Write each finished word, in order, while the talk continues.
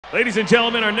Ladies and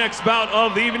gentlemen, our next bout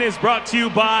of the evening is brought to you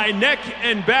by Neck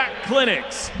and Back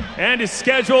Clinics and is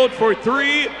scheduled for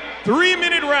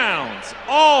three-minute rounds,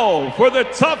 all for the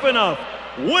Tough Enough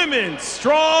Women's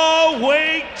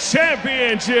Strawweight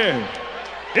Championship.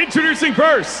 Introducing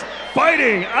first,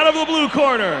 fighting out of the blue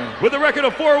corner with a record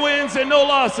of 4 wins and no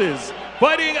losses,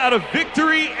 fighting out of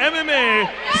Victory MMA,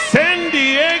 San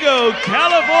Diego,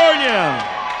 California,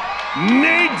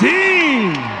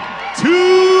 Nadine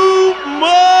Too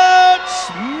Much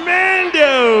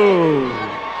Mandiau.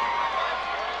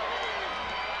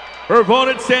 Her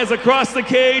opponent stands across the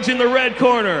cage in the red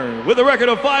corner with a record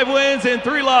of 5 wins and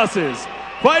 3 losses,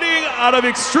 fighting out of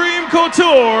Extreme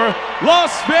Couture,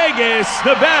 Las Vegas,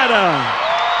 Nevada,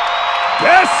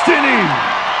 Destiny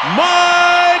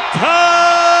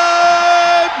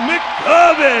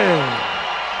McCubbin.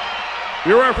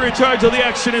 Your referee in charge of the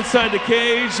action inside the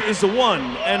cage is the one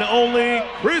and only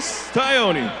Chris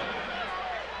Tione.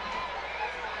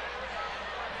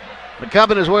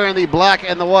 McCubbin is wearing the black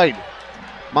and the white.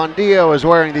 Mandiau is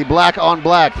wearing the black on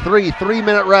black. 3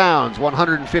 3-minute rounds.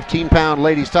 115-pound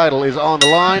ladies title is on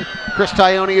the line. Chris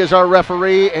Tione is our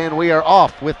referee, and we are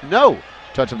off with no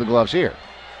touch of the gloves here.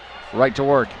 Right to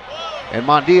work. And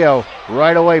Mandiau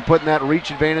right away putting that reach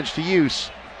advantage to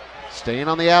use. Staying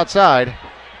on the outside.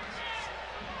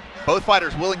 Both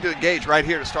fighters willing to engage right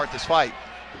here to start this fight.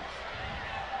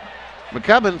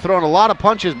 McCubbin throwing a lot of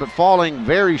punches but falling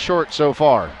very short so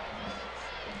far.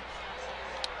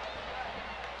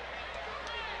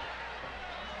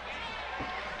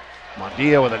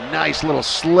 Mandiau with a nice little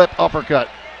slip uppercut.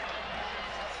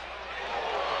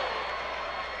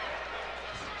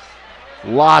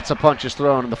 Lots of punches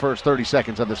thrown in the first 30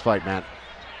 seconds of this fight, Matt.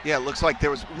 Yeah, it looks like there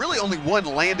was really only one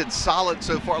landed solid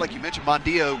so far. Like you mentioned,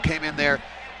 Mandiau came in there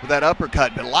with that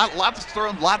uppercut, but lots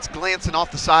thrown, lots glancing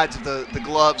off the sides of the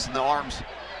gloves and the arms.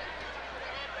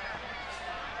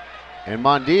 And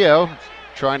Mandiau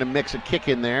trying to mix a kick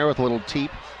in there with a little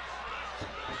teep.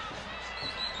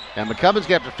 And McCubbin's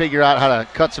got to figure out how to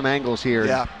cut some angles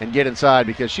here and get inside,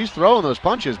 because she's throwing those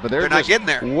punches, but they're not getting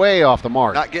there. Way off the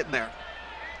mark. Not getting there.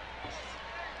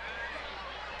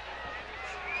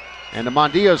 And to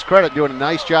Mandiau's credit, doing a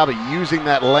nice job of using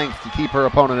that length to keep her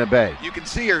opponent at bay. You can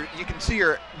see her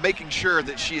making sure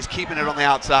that she is keeping it on the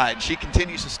outside. She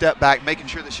continues to step back, making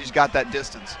sure that she's got that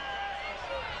distance.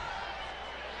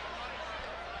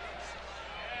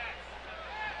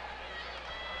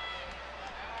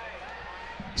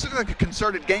 This looks like a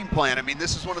concerted game plan. I mean,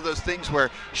 this is one of those things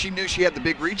where she knew she had the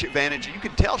big reach advantage. You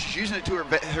can tell she's using it to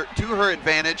her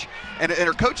advantage, and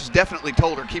her coach has definitely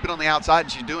told her, keep it on the outside,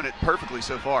 and she's doing it perfectly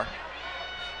so far.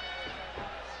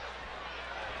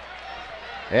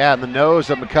 Yeah, and the nose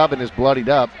of McCubbin is bloodied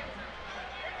up.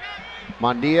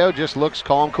 Mandiau just looks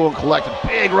calm, cool, and collected.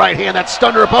 Big right hand, that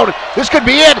stunned her opponent. This could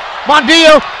be it.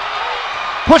 Mandiau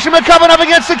pushing McCubbin up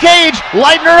against the cage,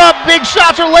 lighting her up. Big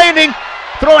shots are landing.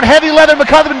 Throwing heavy leather,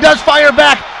 McCubbin does fire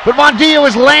back, but Mandiau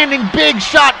is landing big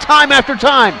shot time after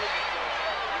time.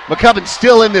 McCubbin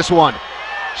still in this one.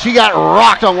 She got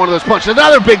rocked on one of those punches.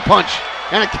 Another big punch,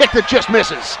 and a kick that just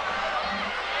misses.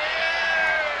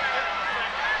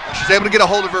 She's able to get a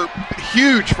hold of her.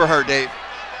 Huge for her, Dave.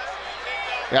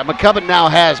 Yeah, McCubbin now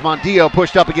has Mandiau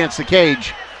pushed up against the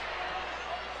cage.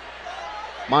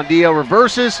 Mandiau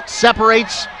reverses,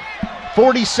 separates,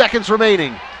 40 seconds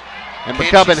remaining. And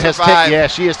McCubbin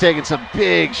she has taken some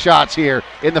big shots here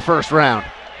in the first round.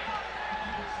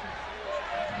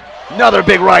 Another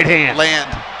big right hand.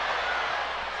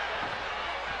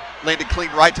 Landed clean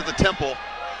right to the temple.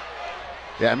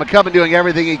 Yeah, and McCubbin doing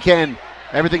everything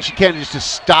she can just to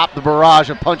stop the barrage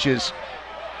of punches.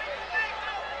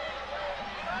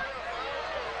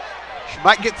 She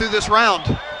might get through this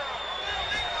round.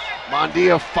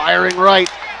 Mandiau firing right,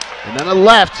 and then a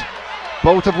left,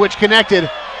 both of which connected.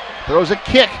 Throws a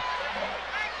kick.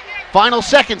 Final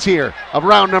seconds here of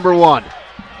round number 1.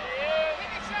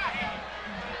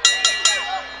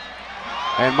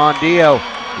 And Mandiau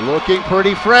looking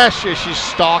pretty fresh as she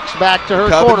stalks back to her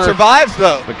corner. McCubbin survives,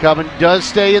 though. McCubbin does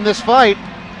stay in this fight.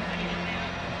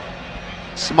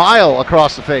 Smile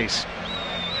across the face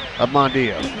of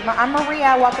Mandiau. I'm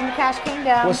Maria. Welcome to Cash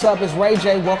Kingdom. What's up? It's Ray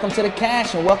J. Welcome to the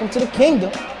Cash and welcome to the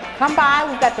Kingdom. Come by.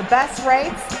 We've got the best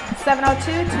rates.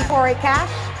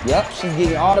 702-248-CASH. Yep, she's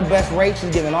giving all the best rates.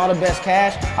 She's giving all the best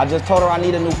cash. I just told her I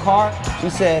need a new car. She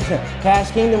said,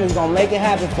 Cash Kingdom is going to make it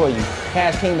happen for you.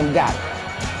 Cash Kingdom got it.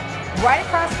 Right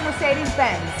across from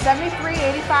Mercedes-Benz,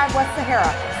 7385 West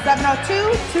Sahara.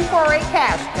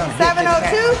 702-248-CASH.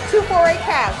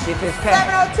 702-248-CASH. Get this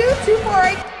cash.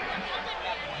 702-248-CASH.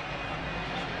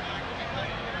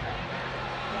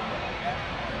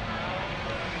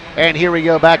 And here we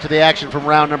go back to the action from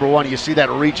round number 1. You see that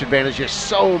reach advantage. Just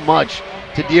so much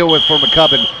to deal with for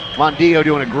McCubbin. Mandiau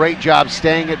doing a great job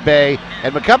staying at bay.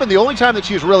 And McCubbin, the only time that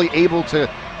she was really able to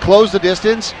close the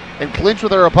distance and clinch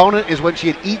with her opponent is when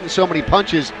she had eaten so many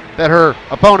punches that her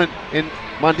opponent in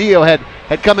Mandiau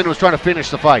had come in and was trying to finish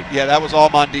the fight. Yeah, that was all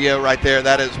Mandiau right there.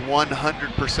 That is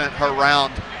 100% her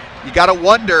round. You got to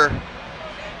wonder,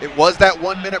 it was that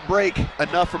 1 minute break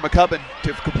enough for McCubbin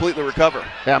to completely recover.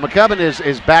 Yeah, McCubbin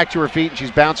is back to her feet and she's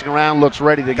bouncing around, looks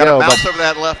ready to got go. Got a mouse over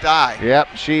that left eye. Yep,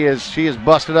 she is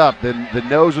busted up. The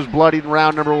nose was bloodied in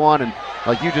round number 1, and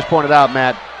like you just pointed out,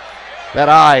 Matt, that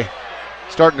eye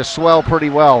starting to swell pretty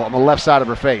well on the left side of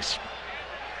her face.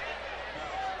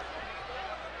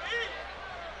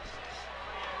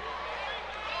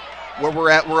 Where we're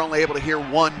at, we're only able to hear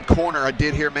one corner. I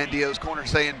did hear Mandiau's corner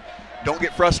saying, don't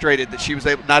get frustrated that she was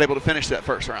not able to finish that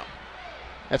first round.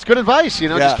 That's good advice,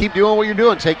 just keep doing what you're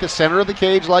doing. Take the center of the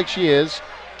cage like she is.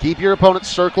 Keep your opponent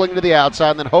circling to the outside,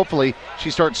 and then hopefully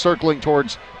she starts circling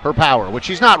towards her power, which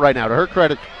she's not right now. To her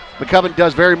credit, McCubbin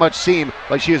does very much seem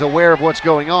like she is aware of what's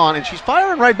going on, and she's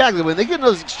firing right back. When they get in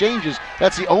those exchanges,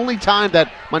 that's the only time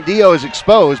that Mandiau is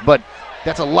exposed, but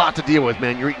that's a lot to deal with,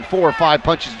 man. You're eating 4 or 5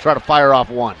 punches to try to fire off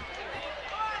one.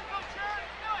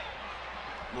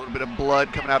 A little bit of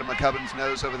blood coming out of McCubbin's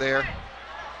nose over there.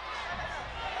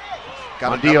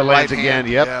 Mandiau lands again,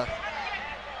 yep. Yeah.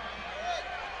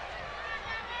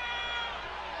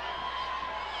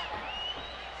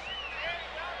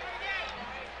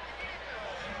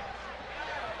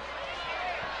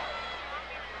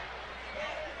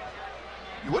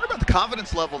 You wonder about the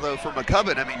confidence level, though, for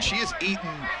McCubbin. I mean, she has eaten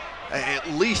at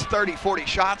least 30, 40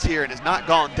 shots here and has not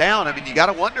gone down. I mean, you got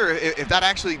to wonder if that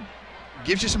actually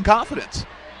gives you some confidence.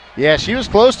 Yeah, she was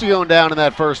close to going down in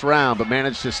that first round, but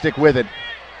managed to stick with it.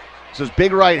 It's those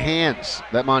big right hands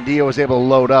that Mandiau was able to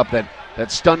load up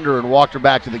that stunned her and walked her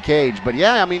back to the cage. But,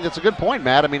 yeah, I mean, that's a good point,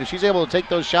 Matt. I mean, if she's able to take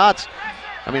those shots,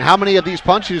 I mean, how many of these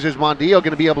punches is Mandiau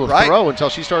going to be able to throw until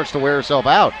she starts to wear herself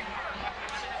out?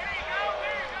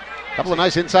 A couple of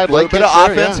nice inside leg kicks. A little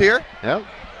bit of offense here. Yep.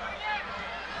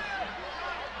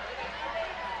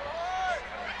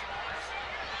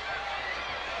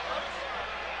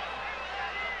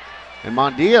 And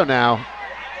Mandiau now.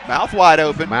 Mouth wide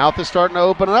open. Mouth is starting to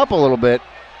open up a little bit.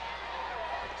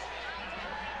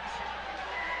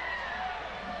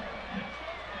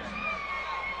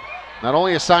 Not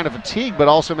only a sign of fatigue, but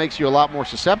also makes you a lot more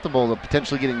susceptible to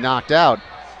potentially getting knocked out.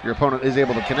 Your opponent is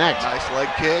able to connect. Nice leg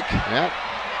kick. Yeah.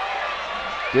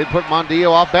 Did put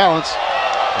Mandiau off balance.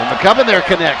 And McCubbin there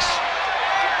connects.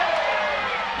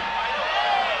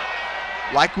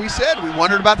 Like we said, we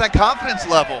wondered about that confidence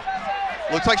level.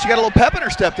 Looks like she got a little pep in her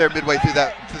step there midway through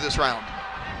this round.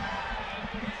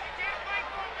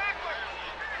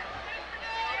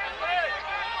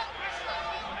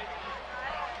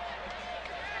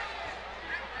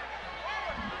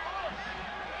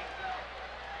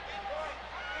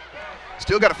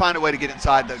 Still got to find a way to get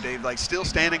inside, though, Dave. Like, still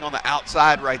standing on the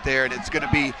outside right there, and it's going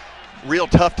to be real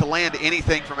tough to land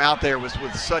anything from out there with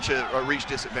such a reach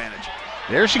disadvantage.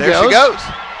 There she goes.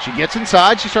 She gets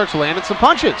inside. She starts landing some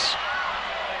punches.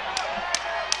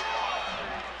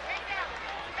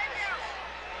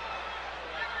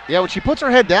 Yeah, when she puts her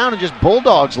head down and just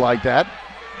bulldogs like that,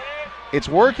 it's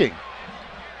working.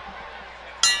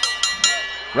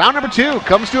 Round number 2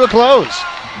 comes to a close.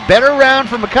 Better round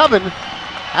for McCubbin.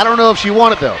 I don't know if she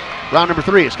won it, though. Round number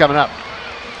 3 is coming up.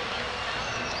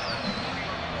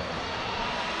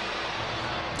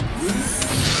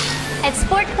 At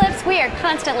Sport Clips, we are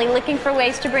constantly looking for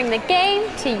ways to bring the game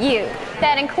to you.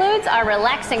 That includes our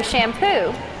relaxing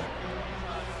shampoo.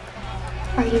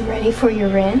 Are you ready for your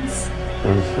rinse?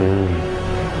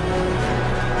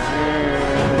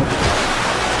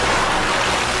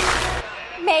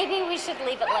 Maybe we should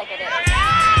leave it like it is.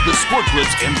 The Sport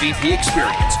Clips MVP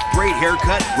experience. Great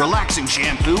haircut, relaxing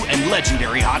shampoo, and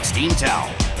legendary hot steam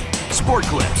towel. Sport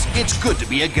Clips, it's good to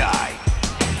be a guy.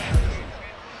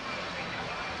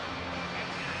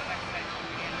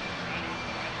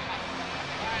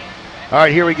 All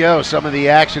right, here we go. Some of the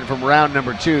action from round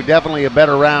number 2. Definitely a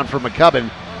better round for McCubbin.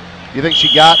 You think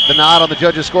she got the nod on the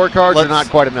judges' scorecards or not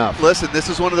quite enough? Listen, this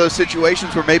is one of those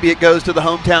situations where maybe it goes to the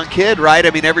hometown kid, right?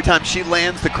 I mean, every time she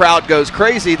lands, the crowd goes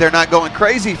crazy. They're not going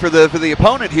crazy for the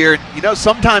opponent here. You know,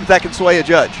 sometimes that can sway a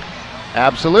judge.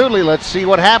 Absolutely. Let's see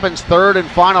what happens. Third and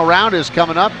final round is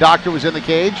coming up. Doctor was in the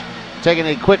cage, taking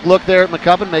a quick look there at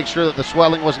McCubbin, make sure that the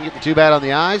swelling wasn't getting too bad on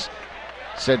the eyes.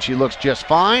 Said she looks just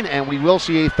fine, and we will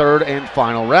see a third and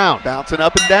final round. Bouncing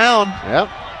up and down. Yep.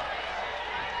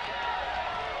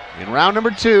 In round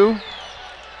number 2,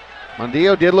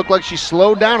 Mandiau did look like she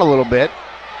slowed down a little bit.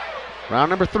 Round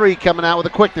number 3 coming out with a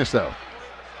quickness, though.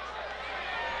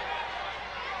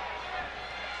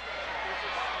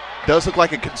 Does look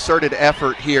like a concerted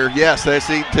effort here. Yes, they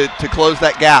see to close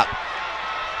that gap.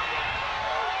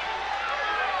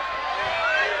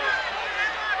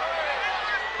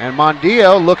 And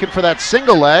Mandiau looking for that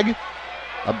single leg.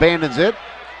 Abandons it.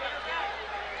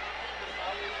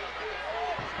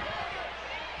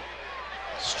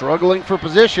 Struggling for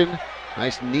position.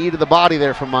 Nice knee to the body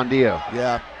there from Mandiau.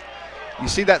 Yeah. You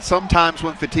see that sometimes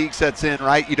when fatigue sets in,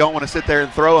 right? You don't want to sit there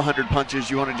and throw 100 punches.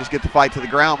 You want to just get the fight to the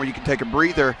ground where you can take a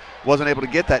breather. Wasn't able to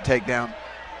get that takedown.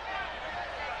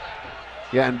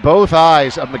 Yeah, and both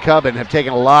eyes of McCubbin have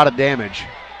taken a lot of damage.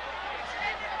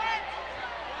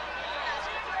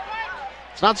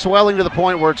 It's not swelling to the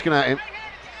point where it's going to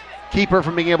keep her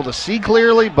from being able to see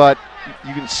clearly, but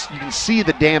you can see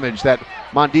the damage that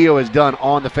Mandiau has done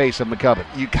on the face of McCubbin.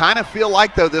 You kind of feel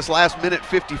like, though, this last minute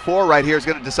 54 right here is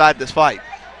going to decide this fight.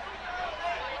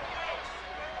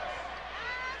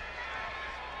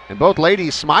 And both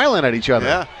ladies smiling at each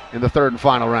other in the third and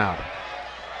final round.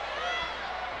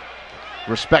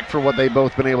 Respect for what they've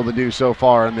both been able to do so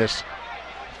far in this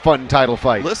fun title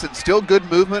fight. Listen, still good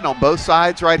movement on both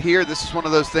sides right here. This is one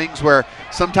of those things where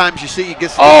sometimes you see he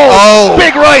gets big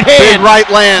right hand. Big right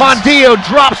lands. Mandiau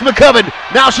drops McCubbin.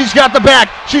 Now she's got the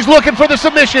back. She's looking for the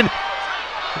submission.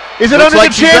 Is it under the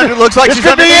chin? It looks like she's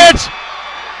under it.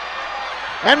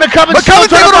 And McCubbin's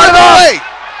taking it away.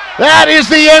 That is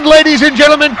the end, ladies and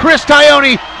gentlemen. Chris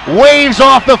Tione waves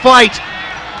off the fight.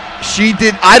 She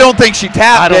did. I don't think she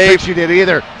tapped. I don't think she did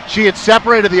either. She had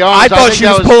separated the arms. I thought she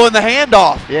was pulling the hand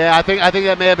off. Yeah, I think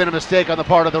that may have been a mistake on the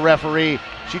part of the referee.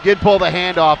 She did pull the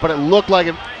hand off, but it looked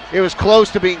like it was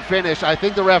close to being finished. I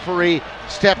think the referee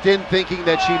stepped in thinking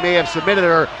that she may have submitted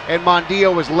her, and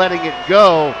Mandiau was letting it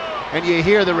go, and you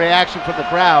hear the reaction from the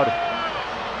crowd.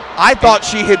 I thought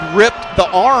she had ripped the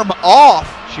arm off.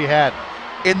 She had.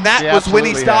 And that was when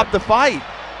he stopped the fight.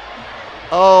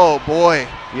 Oh, boy.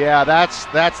 Yeah, that's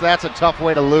a tough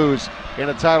way to lose in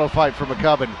a title fight for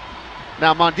McCubbin.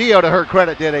 Now, Mandiau, to her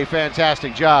credit, did a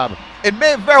fantastic job. It may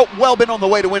have very well been on the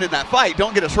way to winning that fight.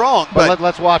 Don't get us wrong. But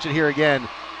let's watch it here again.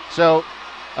 So,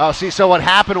 so what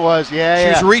happened was, she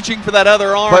was reaching for that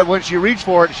other arm. But when she reached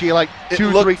for it, she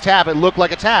three tap. It looked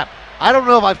like a tap. I don't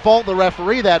know if I fault the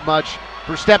referee that much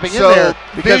for stepping in there.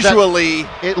 Because visually,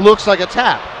 it looks like a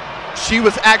tap. She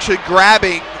was actually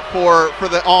grabbing for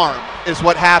the arm is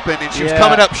what happened, and she was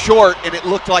coming up short, and it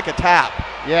looked like a tap.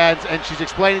 Yeah, and she's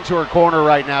explaining to her corner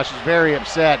right now. She's very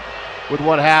upset with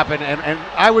what happened, and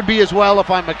I would be as well if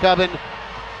I'm McCubbin.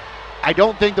 I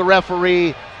don't think the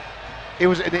referee, it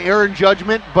was an error in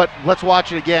judgment, but let's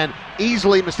watch it again.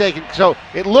 Easily mistaken. So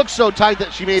it looks so tight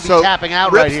that she may be tapping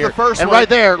out right here. The first and one. Right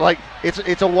there, like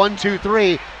it's a 1, 2,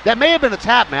 3. That may have been a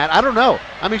tap, Matt. I don't know.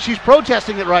 I mean, she's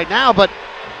protesting it right now, but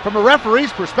from a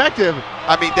referee's perspective,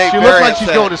 I mean, she looks like she's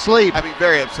going to sleep. I mean,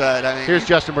 very upset. I mean, here's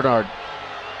Justin Bernard.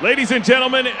 Ladies and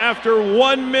gentlemen, after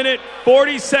 1 minute,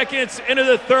 40 seconds into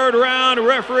the third round,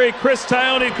 referee Chris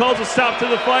Tione calls a stop to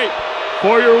the fight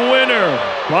for your winner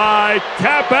by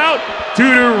tap out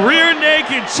due to rear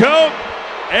naked choke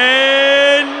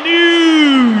and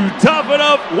new Tough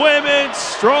Enough Women's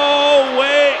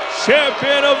Strawweight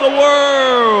Champion of the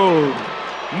World,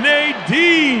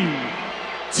 Nadine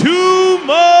Too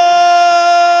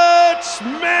Much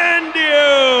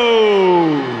Mandiau.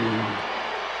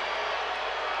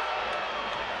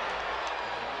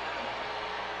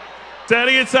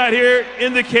 Standing inside here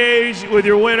in the cage with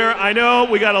your winner. I know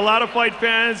we got a lot of fight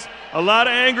fans, a lot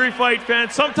of angry fight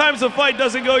fans. Sometimes the fight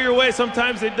doesn't go your way,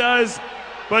 sometimes it does.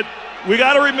 But we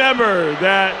got to remember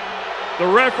that the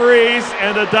referees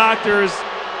and the doctors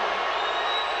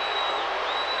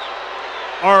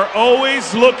are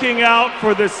always looking out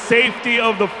for the safety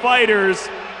of the fighters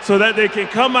so that they can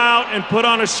come out and put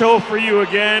on a show for you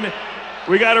again.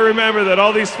 We got to remember that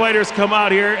all these fighters come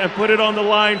out here and put it on the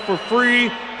line for free.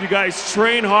 You guys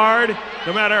train hard,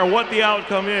 no matter what the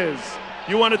outcome is.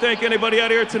 You want to thank anybody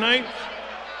out here tonight?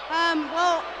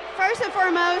 Well, first and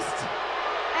foremost,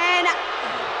 and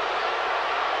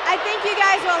I think you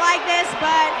guys will like this,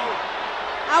 but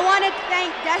I want to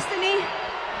thank Destiny.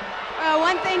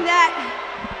 One thing that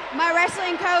my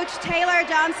wrestling coach, Taylor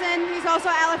Johnson, he's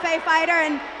also an LFA fighter,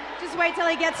 and just wait till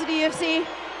he gets to the UFC.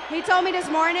 He told me this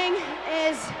morning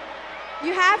is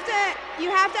you have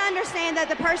to understand that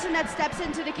the person that steps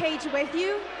into the cage with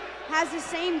you has the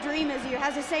same dream as you,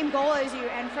 has the same goal as you,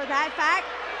 and for that fact,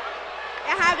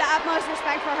 I have the utmost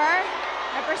respect for her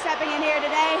and for stepping in here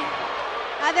today.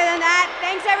 Other than that,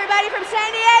 thanks everybody from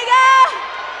San Diego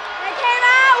that came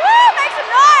out. Woo, make some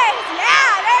noise.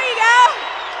 Yeah, there you go.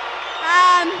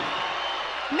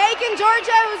 Macon,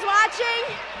 Georgia, who's watching,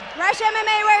 Rush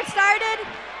MMA where it started,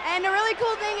 and the really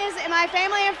cool thing is my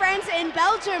family and friends in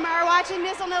Belgium are watching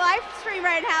this on the live stream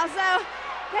right now. So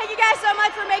thank you guys so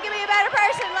much for making me a better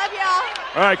person. Love y'all.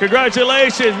 All right,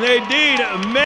 congratulations, Nadine.